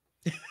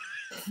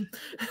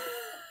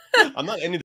 I'm not ending